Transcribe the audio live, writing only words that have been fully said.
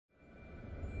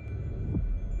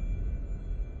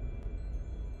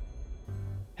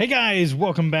Hey guys,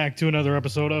 welcome back to another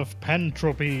episode of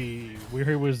Pantropy. We're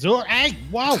here with Zueljin. Hey,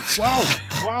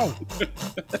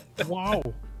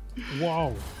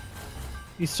 wow.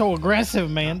 He's so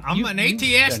aggressive, man. I'm an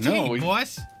ATST,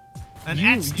 boss.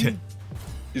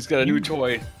 He's got a new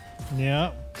toy.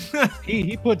 Yeah.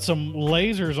 he put some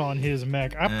lasers on his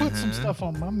mech. I put some stuff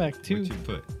on my mech too. What you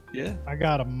put? Yeah. I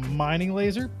got a mining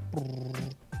laser. Cool.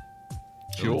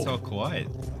 It's all quiet.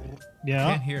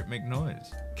 Yeah. Can't hear it make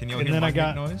noise. Can you all hear it make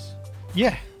noise?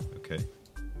 Yeah. Okay.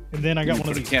 And then I got one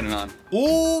of these. Put a cannon on.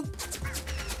 Ooh!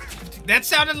 That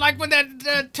sounded like when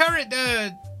that turret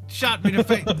shot me in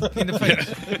the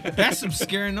face. That's some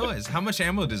scary noise. How much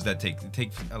ammo does that take? It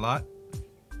take a lot?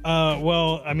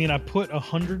 Well, I mean, I put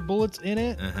 100 bullets in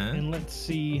it, and let's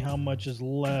see how much is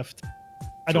left.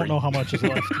 I don't know how much is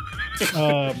left. 3.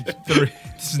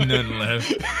 There's none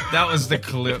left. That was the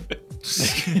clip.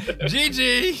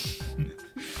 GG.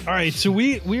 All right, so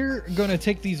we're gonna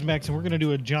take these mechs and we're gonna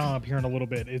do a job here in a little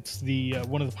bit. It's the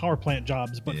one of the power plant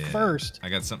jobs. But first, I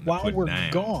got something while to put we're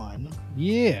down. gone,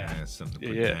 I got something to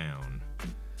put down.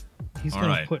 He's all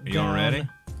gonna right, put are you down. all ready?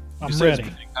 I'm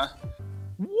ready. Huh?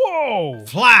 Whoa!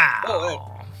 Wow!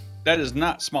 Oh, that is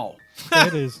not small.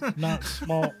 That is not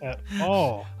small at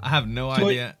all. I have no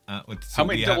idea. How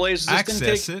many double A's does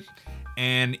this thing take? It,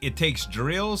 and it takes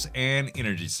drills and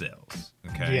energy cells.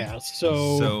 Okay. Yeah.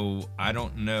 So I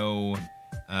don't know.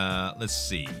 Let's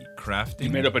see. Crafting. You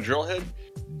made up a drill head?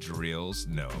 Drills?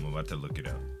 No, I'm about to look it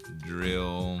up.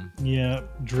 Drill. Yeah,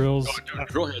 drills. Oh, dude,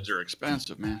 drill heads are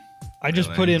expensive, man. I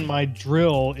just put in my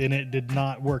drill and it did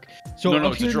not work. So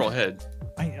no, it's a drill head.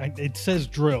 It says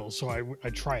drill, so I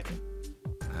tried it.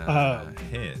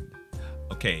 Head.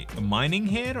 Okay, a mining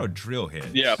head or drill head?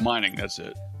 Yeah, mining. That's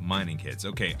it. Mining heads.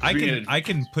 Okay, I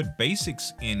can put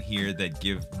basics in here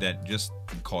that just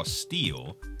cost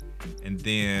steel, and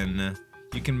then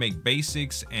you can make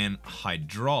basics and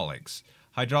hydraulics.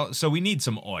 So we need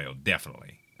some oil,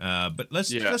 definitely. But let's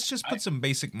just put some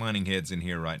basic mining heads in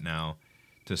here right now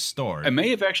to start. I may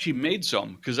have actually made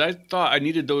some because I thought I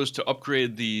needed those to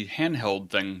upgrade the handheld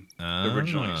thing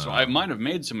originally. So I might have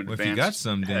made some advanced. Well, if you got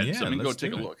some, then heads. Let me go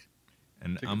take a look.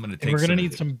 And I'm gonna take. We're gonna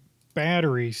need some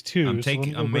batteries too.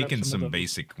 I'm making some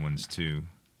basic ones too.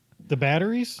 The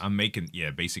batteries? I'm making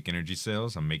basic energy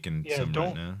cells. I'm making some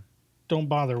right now. Don't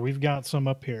bother. We've got some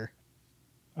up here.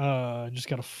 Just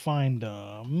gotta find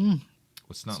them.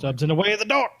 Stubs in the way of the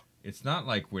door. It's not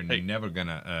like we're never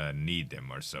gonna need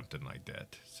them or something like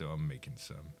that. So I'm making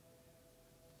some.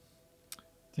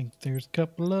 I think there's a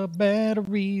couple of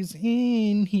batteries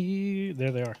in here.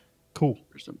 There they are. Cool.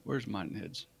 Where's mining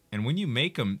heads? And when you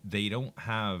make them, they don't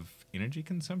have energy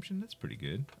consumption. That's pretty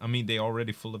good. I mean, they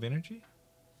already full of energy?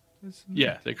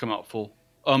 Yeah, they come out full.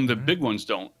 The big ones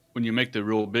don't. When you make the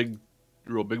real big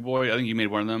boy, I think you made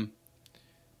one of them.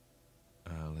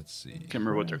 Let's see. Can't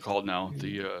remember what they're called now.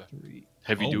 The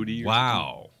heavy duty.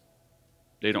 Wow.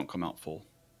 They don't come out full.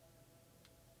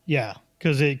 Yeah,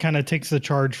 because it kind of takes the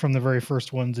charge from the very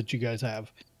first ones that you guys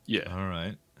have. Yeah. All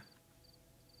right.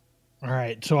 All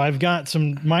right, so I've got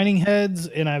some mining heads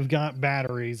and I've got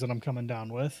batteries that I'm coming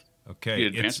down with. Okay,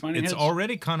 it's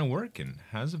already kind of working.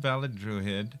 Has a valid drill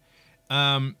head.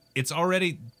 It's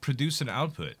already producing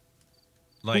output.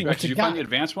 Like, did you find the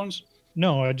advanced ones?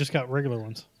 No, I just got regular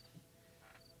ones.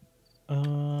 I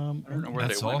don't know where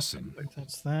that's they went. awesome.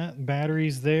 That's that.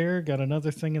 Batteries there. Got another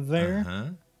thing in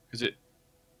there. Is it?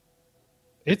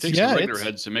 It takes the regular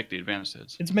heads to make the advanced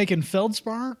heads. It's making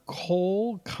feldspar,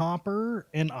 coal, copper,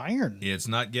 and iron. Yeah, it's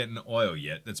not getting oil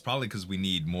yet. That's probably because we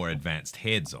need more advanced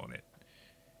heads on it.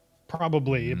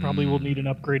 Probably. It probably will need an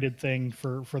upgraded thing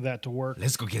for that to work.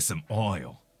 Let's go get some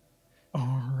oil.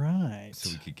 All right. So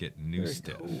we could get new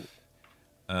stuff. Cool.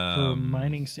 For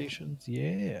mining stations,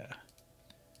 yeah.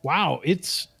 Wow,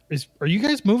 are you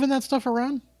guys moving that stuff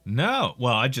around? No,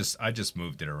 well, I just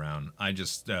moved it around. I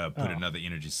just put another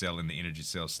energy cell in the energy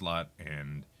cell slot,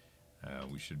 and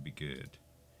we should be good.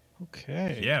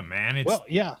 Okay. Yeah, man.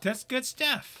 That's good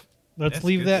stuff. Let's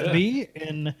leave that be,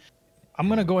 and I'm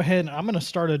gonna go ahead and I'm gonna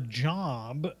start a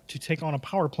job to take on a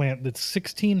power plant that's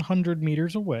 1,600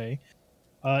 meters away.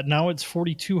 Now it's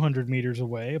 4,200 meters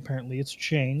away. Apparently, it's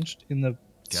changed in the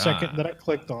second that I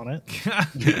clicked on it.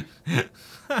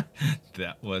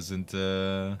 That wasn't.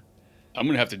 I'm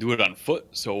gonna have to do it on foot,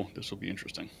 so this will be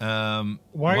interesting. Why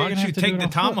don't you take the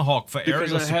tomahawk for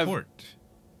aerial support?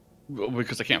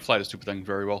 Because I can't fly the stupid thing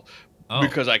very well.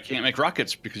 Because I can't make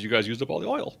rockets because you guys used up all the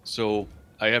oil. So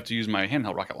I have to use my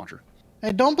handheld rocket launcher.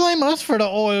 Hey, don't blame us for the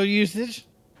oil usage.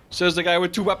 Says the guy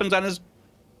with 2 weapons on his.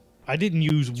 I didn't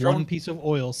use one piece of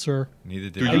oil, sir. Neither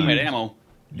did I. You made ammo.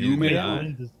 You made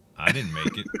ammo. I didn't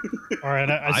make it. All right,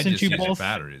 I sent just you used both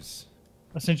batteries.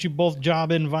 I sent you both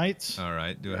job invites. All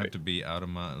right. Do I have to be out of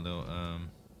my little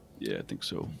Yeah, I think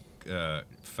so.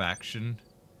 faction?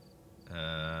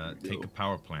 Take a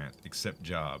power plant. Accept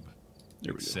job.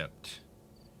 There we go. Accept.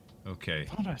 Okay.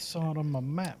 I thought I saw it on my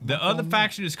map. The other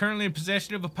faction is currently in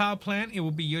possession of a power plant. It will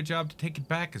be your job to take it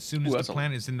back as soon as the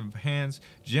plant is in the hands.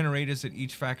 Generators at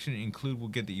each faction will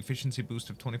get the efficiency boost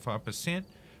of 25%.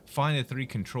 Find the 3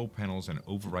 control panels and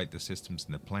overwrite the systems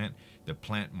in the plant. The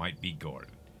plant might be guarded.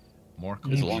 Mark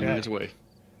on It's the a long map. ways away.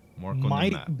 Mark on the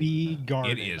map. Might be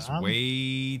guarded. It is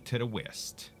way to the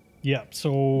west. Yeah,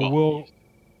 so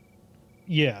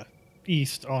yeah,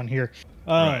 east on here.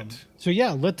 Right. So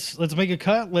yeah, let's make a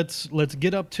cut. Let's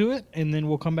get up to it, and then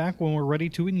we'll come back when we're ready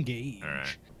to engage. All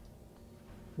right.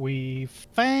 We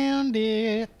found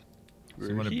it.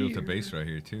 Somebody built a base right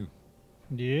here too.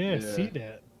 Yeah, see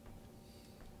that.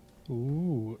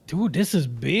 Ooh, dude, this is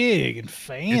big and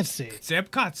fancy. It's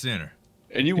Epcot Center.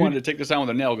 And you wanted to take this out with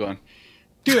a nail gun.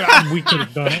 Dude, we could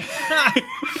have done it.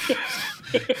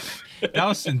 That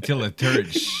was until a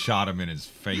turret shot him in his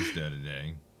face the other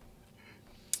day.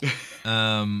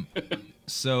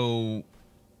 So,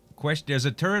 question: there's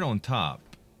a turret on top.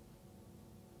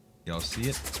 Y'all see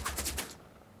it?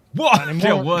 What?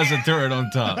 There was a turret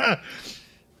on top.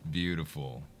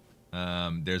 Beautiful.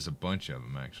 There's a bunch of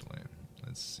them actually.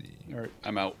 Let's see. All right,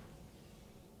 I'm out.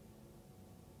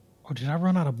 Oh, did I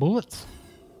run out of bullets?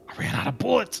 I ran out of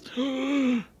bullets.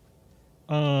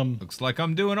 Looks like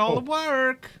I'm doing all the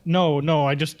work. No,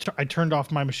 I turned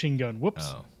off my machine gun. Whoops.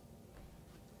 Oh.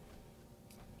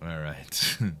 All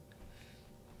right.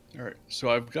 All right, so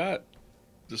I've got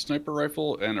the sniper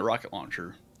rifle and a rocket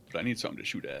launcher, but I need something to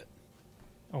shoot at.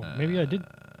 Oh, maybe I did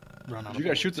run out. Did you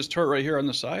guys shoot this turret right here on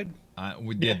the side?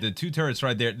 The 2 turrets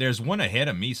right there. There's one ahead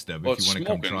of me, Stub, if you want to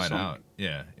come try it out.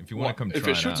 Yeah, if you want to come try it out.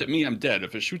 If it shoots at me, I'm dead.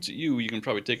 If it shoots at you, you can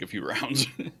probably take a few rounds.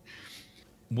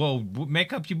 Well,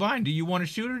 make up your mind. Do you want to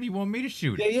shoot it or do you want me to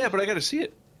shoot it? Yeah, but I got to see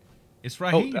it. It's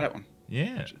right here. Oh, that one.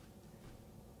 Yeah.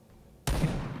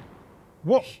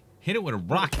 Whoa. Hit it with a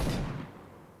rocket.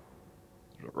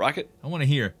 A rocket? I want to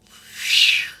hear.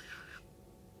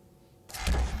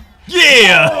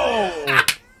 Yeah! Oh!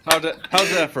 How's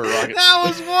that for a rocket? That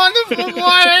was wonderful,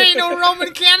 boy. There ain't no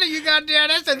Roman candle you got there.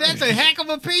 That's a heck of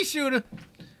a pea shooter.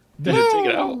 Did it take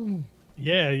it out?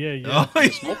 Yeah. Oh,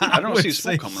 yeah. I don't see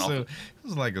smoke coming off. It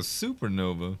was like a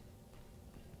supernova.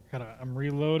 I'm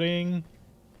reloading.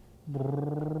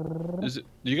 Do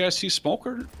you guys see smoke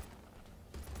or?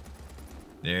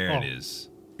 There it is.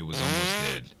 It was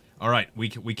almost dead. All right, we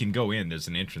can go in. There's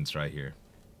an entrance right here.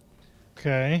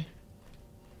 Okay.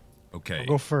 I'll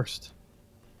go first.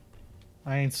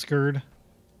 I ain't scared.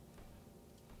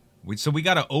 So we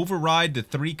got to override the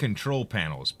 3 control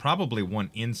panels. Probably one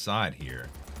inside here.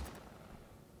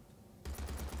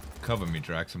 Cover me,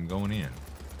 Drax. I'm going in.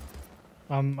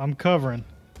 I'm covering.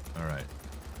 All right.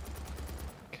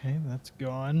 Okay, that's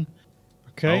gone.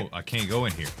 Okay. Oh, I can't go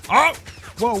in here. Oh!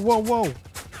 Whoa.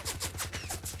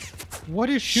 What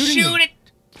is shooting me? Shoot it!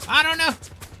 I don't know.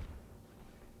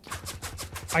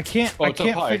 I can't. Oh, I it's can't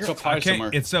up high. figure. It's up high somewhere.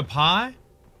 It's up high?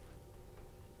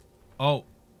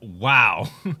 Wow.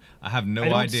 I have no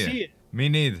idea. See it. Me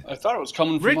neither. I thought it was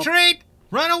coming from Retreat!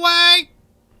 Run away!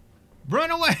 Run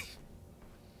away!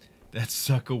 That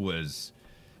sucker was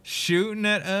shooting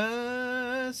at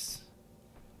us.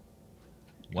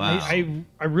 Wow.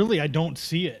 I really don't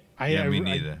see it. Me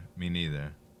neither. Me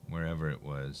neither. Wherever it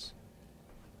was.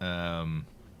 It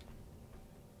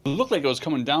looked like it was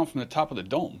coming down from the top of the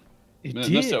dome.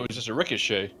 Unless that was just a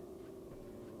ricochet.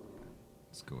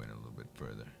 Let's go in a little bit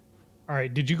further. All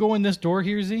right. Did you go in this door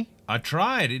here, Z? I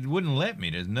tried. It wouldn't let me.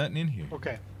 There's nothing in here.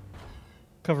 Okay.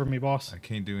 Cover me, boss. I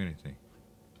can't do anything.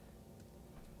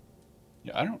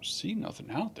 Yeah, I don't see nothing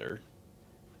out there.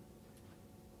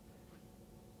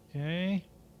 Okay.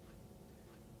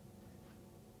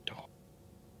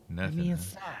 Nothing.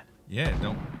 Inside. Yeah,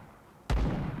 don't.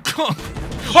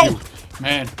 Oh,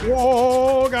 man.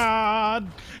 Oh, God.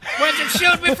 Where's it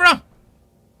shoot me from?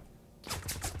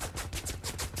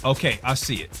 Okay, I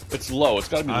see it. It's low. It's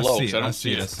got to be low. I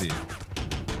see it.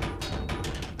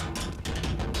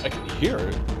 I can hear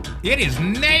it. It is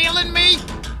nailing me.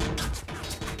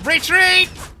 Retreat!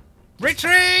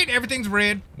 Retreat! Everything's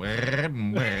red.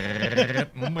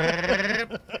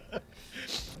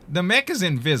 The mech is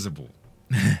invisible.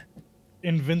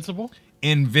 Invincible?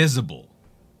 Invisible.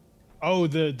 Oh,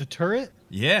 the turret?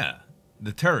 Yeah,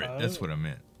 the turret. That's what I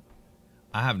meant.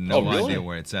 I have no idea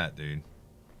where it's at, dude.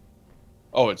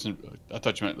 Oh, I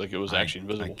thought you meant like it was actually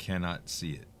invisible. I cannot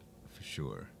see it for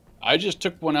sure. I just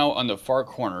took one out on the far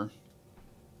corner,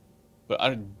 But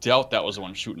I doubt that was the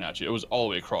one shooting at you. It was all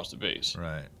the way across the base.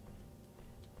 Right.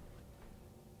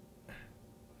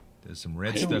 There's some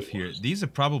red stuff here. These are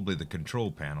probably the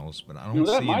control panels, but I don't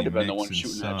see any mechs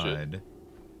inside.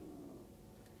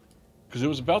 Because it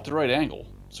was about the right angle,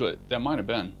 so that might have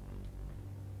been.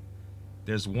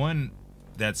 There's one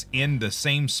that's in the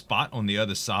same spot on the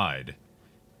other side.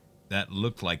 That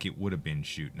looked like it would have been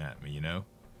shooting at me, you know?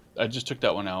 I just took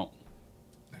that one out.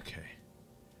 Okay.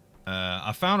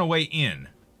 I found a way in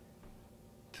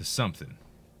to something.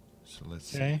 So let's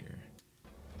see here.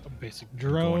 A basic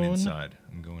drone. I'm going inside.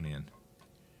 I'm going in.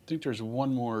 I think there's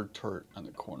one more turret on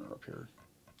the corner up here.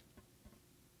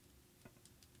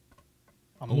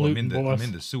 I'm in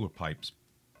the sewer pipes.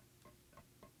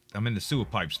 I'm in the sewer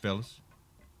pipes, fellas.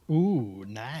 Ooh,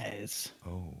 nice.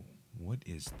 Oh, what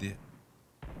is this?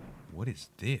 What is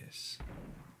this?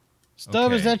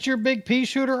 Stub, is that your big pea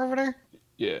shooter over there?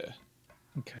 Yeah.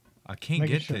 Okay. I can't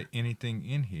get to anything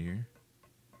in here.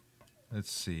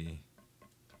 Let's see.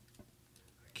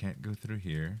 I can't go through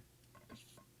here. I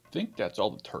think that's all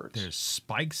the turrets. There's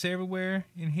spikes everywhere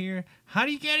in here. How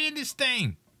do you get in this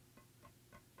thing?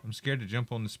 I'm scared to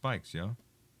jump on the spikes, yo.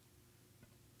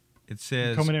 It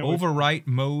says overwrite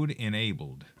mode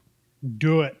enabled.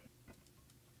 Do it.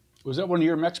 Was that one of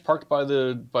your mechs parked by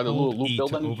the little loop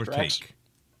building? Overtake.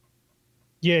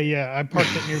 Yeah. I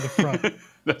parked it near the front.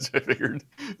 That's what I figured.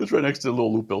 It's right next to the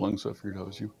little loop building, so I figured that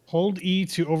was you. Hold E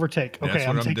to overtake. Okay, That's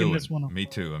what I'm taking doing. this one. Me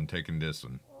too. I'm taking this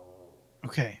one.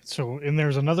 Okay, so and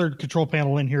there's another control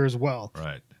panel in here as well.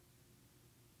 Right.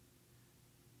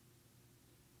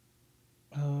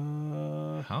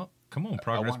 How? Come on,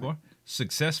 progress bar.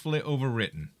 Successfully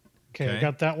overwritten. Okay, I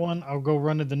got that one. I'll go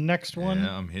run to the next one.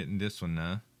 Yeah, I'm hitting this one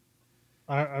now.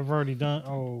 I've already done.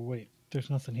 Oh wait,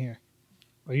 there's nothing here.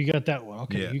 Oh, you got that one.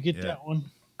 Okay, yeah, you get that one.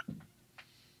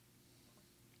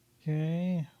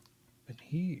 Okay, but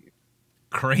here.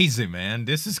 Crazy, man.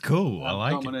 This is cool. I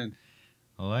like it.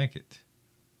 I like it.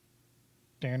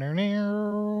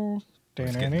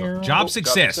 Job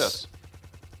success.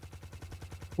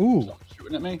 Ooh.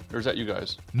 Shooting at me? Or is that you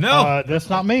guys? No. That's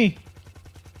not me.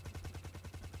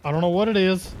 I don't know what it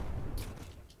is.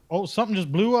 Oh, something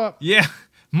just blew up. Yeah.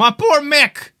 My poor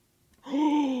mech.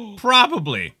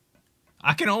 Probably.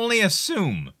 I can only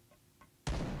assume.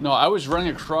 No, I was running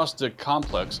across the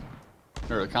complex,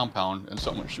 or the compound, and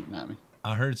someone was shooting at me.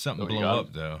 I heard something blow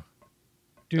up, though.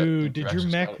 Dude, did your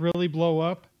mech really blow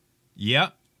up?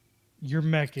 Yep. Your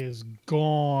mech is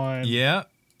gone. Yep.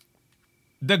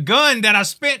 The gun that I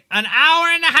spent an hour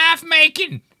and a half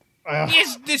making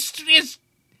is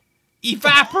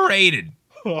evaporated.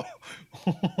 God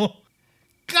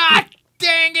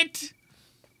dang it.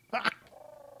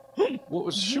 What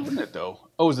was shooting it, though?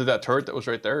 Oh, was it that turret that was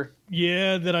right there?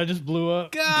 Yeah, that I just blew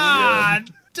up.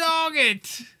 God dog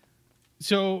it.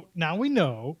 So now we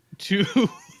know to...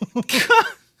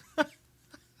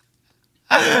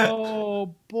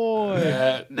 Oh,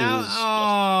 boy.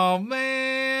 Oh,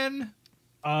 man.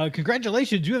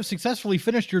 Congratulations. You have successfully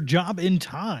finished your job in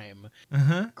time.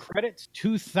 Credits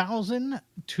 2,000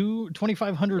 to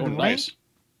 2,500 rank. Nice.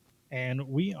 And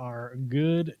we are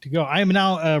good to go. I am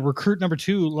now recruit number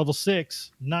 2, level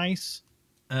 6. Nice.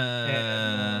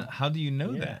 How do you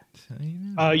know that?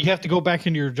 You have to go back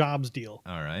into your jobs deal.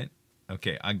 All right.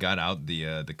 Okay, I got out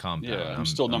the compound. Yeah, I'm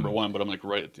still number 1, but I'm like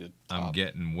right at the top. I'm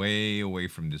getting way away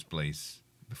from this place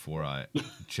before I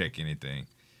check anything.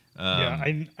 Yeah,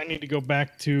 I need to go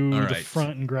back to the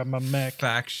front and grab my mech.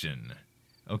 Faction.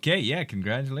 Okay, yeah,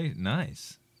 congratulations.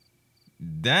 Nice.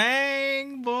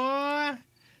 Dang, boy.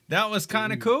 That was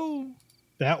kind of cool.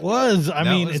 That was. I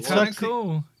mean, it's kind of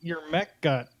cool. Your mech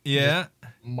got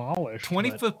demolished.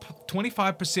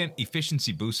 25%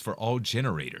 efficiency boost for all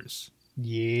generators.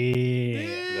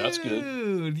 Yeah. That's good.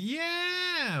 Dude,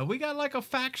 yeah. We got like a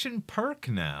faction perk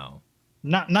now.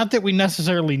 Not that we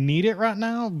necessarily need it right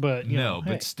now, but you know,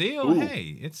 but still,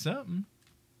 hey, it's something.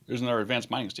 There's another advanced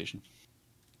mining station.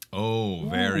 Oh,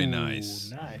 very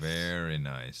nice. Very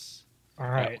nice. All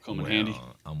right. Come in handy.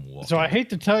 I'm walking. So I hate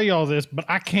to tell you all this, but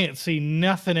I can't see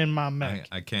nothing in my mech.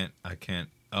 I can't.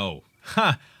 Oh,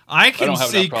 I can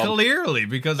see clearly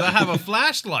because I have a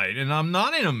flashlight and I'm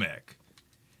not in a mech.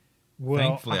 Well,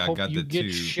 thankfully, I hope got you the get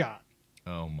 2. shot.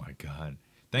 Oh my god!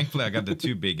 Thankfully, I got the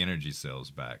 2 big energy cells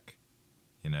back.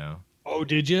 You know. Oh,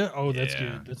 did you? Oh, that's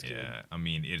good. That's good. Yeah, I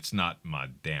mean, it's not my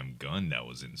damn gun that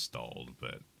was installed,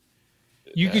 but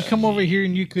you could come over here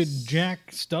and you could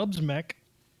jack Stubbs' mech.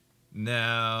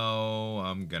 No,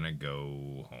 I'm gonna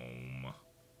go home.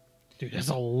 Dude, that's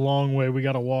a long way we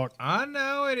gotta walk. I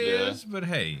know it is, but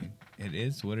hey, it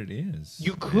is what it is.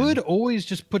 You could always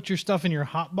just put your stuff in your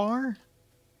hotbar.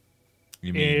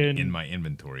 You mean in my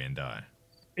inventory and die?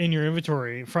 In your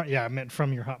inventory, yeah, I meant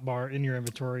from your hotbar in your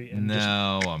inventory. And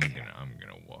no, I'm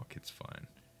gonna walk. It's fine.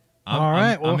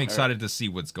 I'm excited to see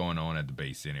what's going on at the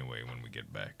base anyway when we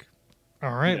get back.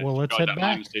 All right, well, let's head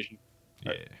back.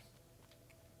 Yeah.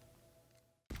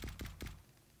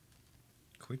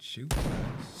 Quit shooting.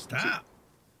 Stop.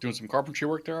 Doing some carpentry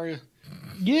work there, are you?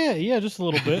 Yeah, just a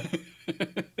little bit.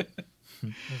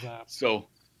 So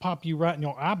pop you right in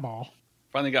your eyeball.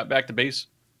 Finally got back to base.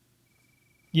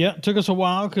 Yeah, it took us a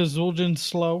while because Zueljin's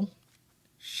slow.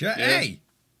 Hey,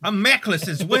 I'm mechless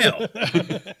as well.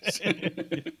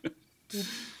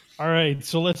 All right,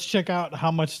 so let's check out how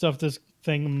much stuff this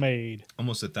thing made.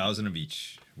 Almost 1,000 of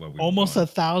each. Almost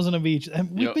 1,000 of each.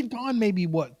 And we've been gone maybe,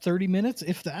 what, 30 minutes,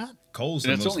 if that? Coal's the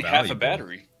most valuable. It's only half a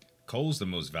battery. Coal's the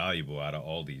most valuable out of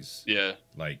all these. Yeah.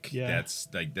 That's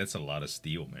a lot of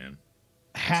steel, man.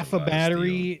 Half a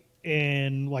battery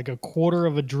and like a quarter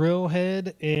of a drill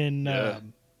head.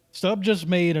 And Stub just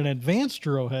made an advanced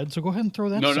drill head, so go ahead and throw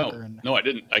that sucker in there. No, I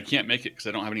didn't. I can't make it because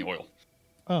I don't have any oil.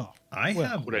 Oh. I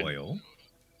have oil.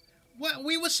 What?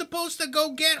 We were supposed to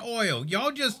go get oil.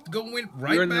 Y'all just went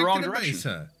right back to the base,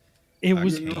 huh? It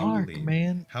was dark,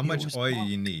 man. How much oil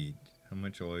you need? How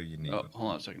much oil you need? Hold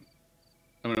on a second.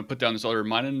 I'm going to put down this other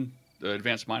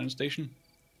advanced mining station.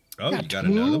 Oh, you got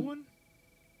another one?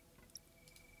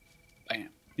 Bam.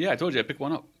 Yeah, I told you I picked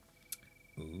one up.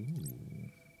 Ooh.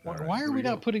 Why are we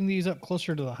not putting these up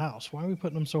closer to the house? Why are we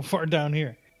putting them so far down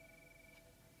here?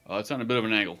 It's on a bit of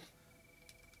an angle.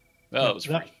 That was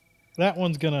free. That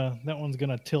one's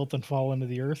gonna tilt and fall into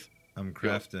the earth. I'm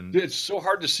crafting. It's so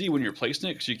hard to see when you're placing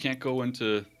it because you can't go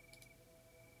into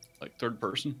like third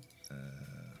person.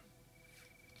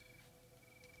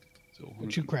 So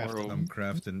what you crafting? I'm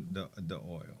crafting the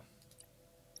oil.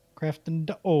 Crafting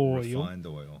the oil. Refined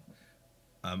oil.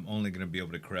 I'm only gonna be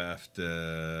able to craft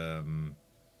around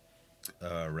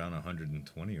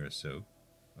 120 or so.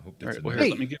 I hope that's enough. Hey,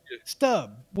 let me give you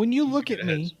Stub. When you look at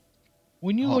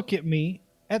me,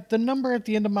 at the number at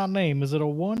the end of my name, is it a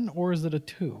 1 or is it a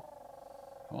 2?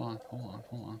 Hold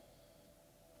on.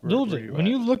 Zueljin, when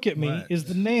you look at me, is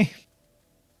the name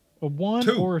a 1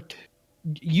 or a 2?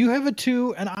 You have a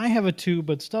 2 and I have a 2,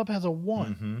 but Stub has a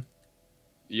 1. Mm-hmm.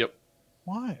 Yep.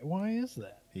 Why? Why is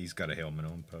that? He's got a helmet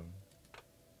on, probably.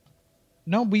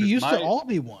 No, we used to all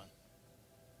be 1.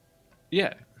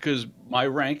 Yeah, because my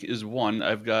rank is 1.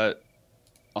 I've got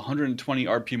 120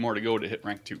 RP more to go to hit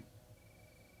rank 2.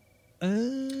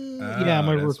 Yeah, I'm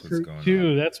a recruit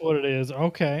 2. That's what it is.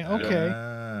 Okay. All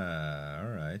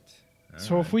right.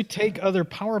 So if we take other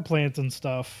power plants and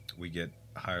stuff, we get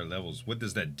higher levels. What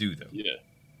does that do, though? Yeah.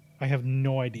 I have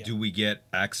no idea. Do we get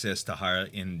access to higher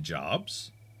end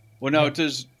jobs? Well, no, it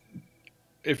does.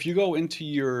 If you go into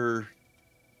your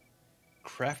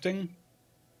crafting,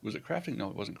 was it crafting? No,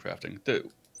 it wasn't crafting.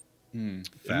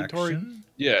 Inventory.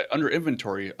 Yeah, under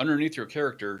inventory, underneath your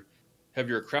character, have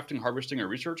your crafting, harvesting, or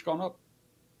research gone up?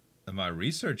 My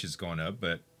research has gone up,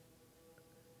 but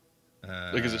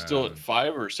like, is it still at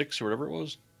 5 or 6 or whatever it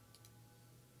was?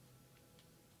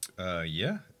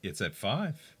 Yeah, it's at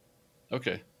 5.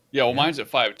 Okay. Yeah, well, mine's at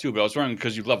 5 too, but I was wondering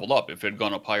because you leveled up if it had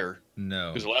gone up higher.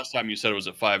 No. Because the last time you said it was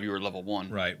at 5, you were level 1.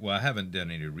 Right. Well, I haven't done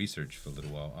any research for a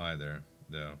little while either,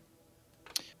 though.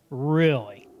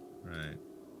 Really? Right.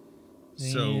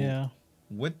 So,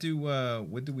 what do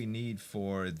we need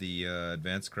for the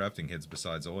advanced crafting heads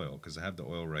besides oil? Because I have the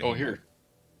oil right here.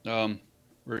 Oh, here.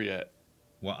 Where are you at?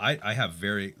 Well, I have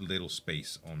very little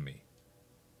space on me.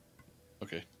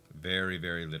 Okay. Very,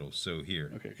 very little. So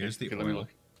here. Okay. Here's the oil. Let me look.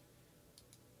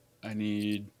 I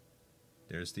need...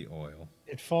 There's the oil.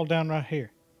 It'd fall down right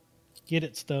here. Get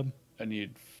it, Stub. I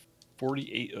need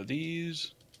 48 of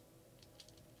these.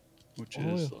 Which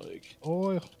is like...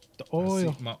 Oil. The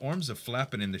oil. See, my arms are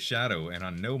flapping in the shadow, and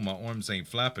I know my arms ain't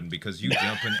flapping because you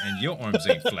jumping and your arms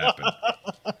ain't flapping.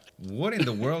 What in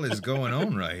the world is going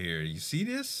on right here? You see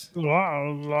this?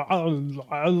 Zueljin.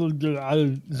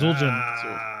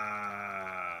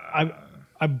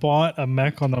 I bought a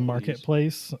mech on the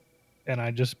marketplace, and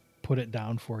I just put it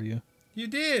down for you. You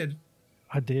did?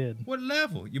 I did. What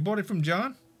level? You bought it from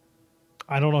John?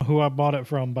 I don't know who I bought it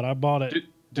from, but I bought it.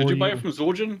 Did you buy it from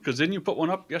Zueljin? Because didn't you put one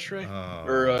up yesterday?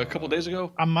 Or a couple days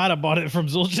ago? I might have bought it from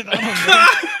Zueljin. I don't know.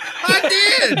 I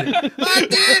did!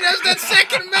 That's that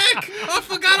second mech! I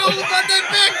forgot all about that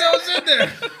mech that was in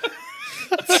there!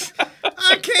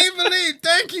 I can't believe.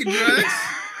 Thank you, Drax.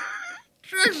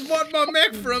 Drax bought my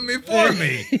mech from me for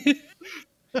me.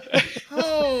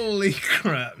 Holy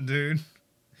crap, dude.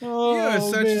 Oh, you are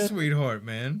such a sweetheart,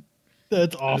 man.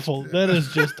 That's awful. That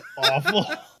is just awful.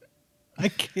 I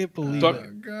can't believe Talk,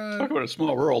 it. talk about a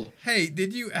small world. Hey,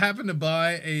 did you happen to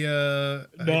buy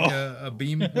a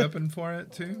beam weapon for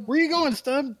it too? Where you going,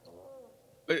 Stub?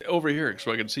 Over here,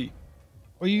 so I can see.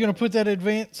 Are you gonna put that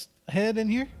advanced head in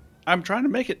here? I'm trying to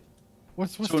make it.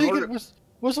 What's So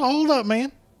what's the hold up,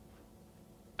 man?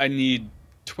 I need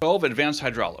 12 advanced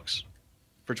hydraulics.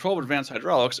 For 12 advanced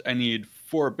hydraulics, I need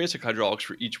 4 basic hydraulics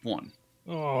for each one.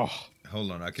 Oh,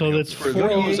 hold on. I can so help that's you. For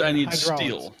those, I need hydraulics.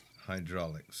 steel.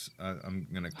 Hydraulics. I'm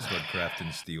gonna start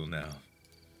crafting steel now.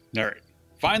 All right,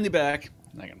 finally back.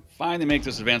 I can finally make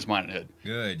this advanced mining head.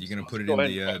 Good. You're gonna put it Go in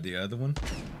ahead. the other one.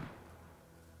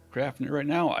 Crafting it right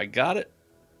now. I got it.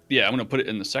 Yeah, I'm gonna put it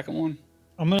in the second one.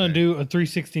 I'm gonna do a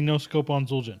 360 no scope on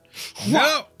Zueljin.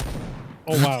 No.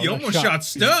 Oh wow! You that almost shot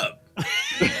Stub.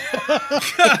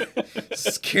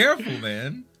 Careful,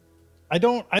 man. I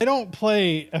don't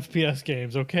play FPS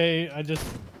games. Okay, I just.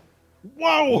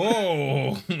 Whoa!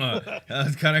 Whoa. That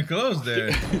was kind of close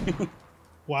there.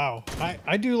 Wow.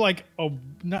 I do like a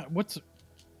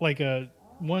like a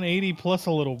 180 plus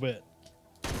a little bit.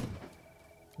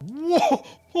 Whoa!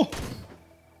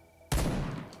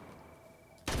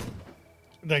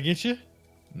 Did I get you?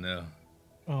 No.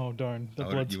 Oh darn! The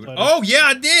blood splattered. Oh yeah,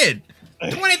 I did.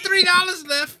 $23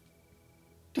 left.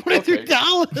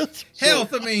 $23.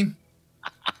 Health, I mean.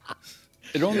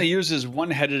 It only uses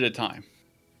one head at a time,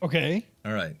 Okay.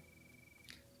 All right.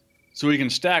 so we can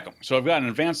stack them. So I've got an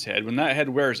advanced head. When that head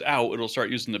wears out, it'll start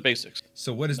using the basics.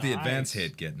 So what is the Nice. advanced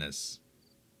head getting us?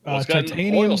 Well, it's got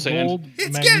Titanium, oil sand. gold,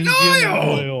 It's getting magnesium,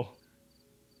 oil! and oil.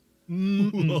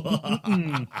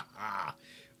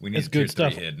 We need It's a tier good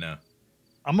stuff. 3 head now.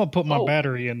 I'm gonna put my Oh.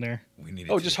 battery in there. We need.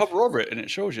 Oh, just hover over it and it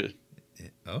shows you.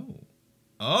 Oh.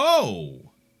 Oh.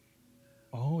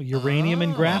 Oh, uranium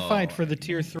and graphite Oh, for the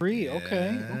tier 3. Yeah,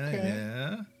 Okay.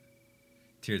 Yeah.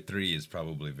 Tier 3 is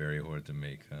probably very hard to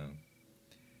make, huh?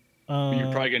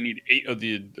 You're probably gonna need 8 of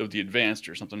the advanced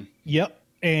or something. Yep.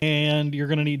 And you're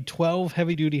gonna need 12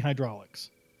 heavy duty hydraulics.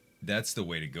 That's the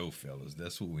way to go, fellas.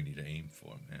 That's what we need to aim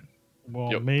for, man.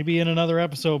 Well, Yep. maybe in another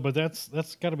episode, but that's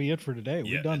got to be it for today.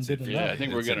 Yeah, We done that's did it for enough. Yeah, I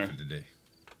think we're That's it gonna- for today.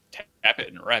 Tap it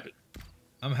and wrap it.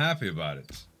 I'm happy about it.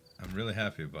 I'm really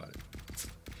happy about it.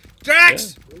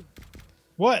 Drax! Yeah.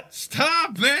 What?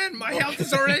 Stop, man! My health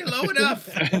is already low enough.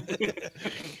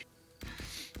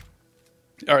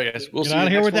 All right, guys. We'll Get see out you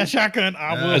of here next with one. that shotgun.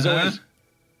 I will. As always,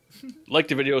 like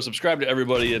the video, subscribe to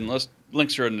everybody, and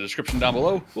links are in the description down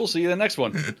below. We'll see you in the next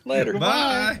one. Later.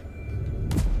 Bye.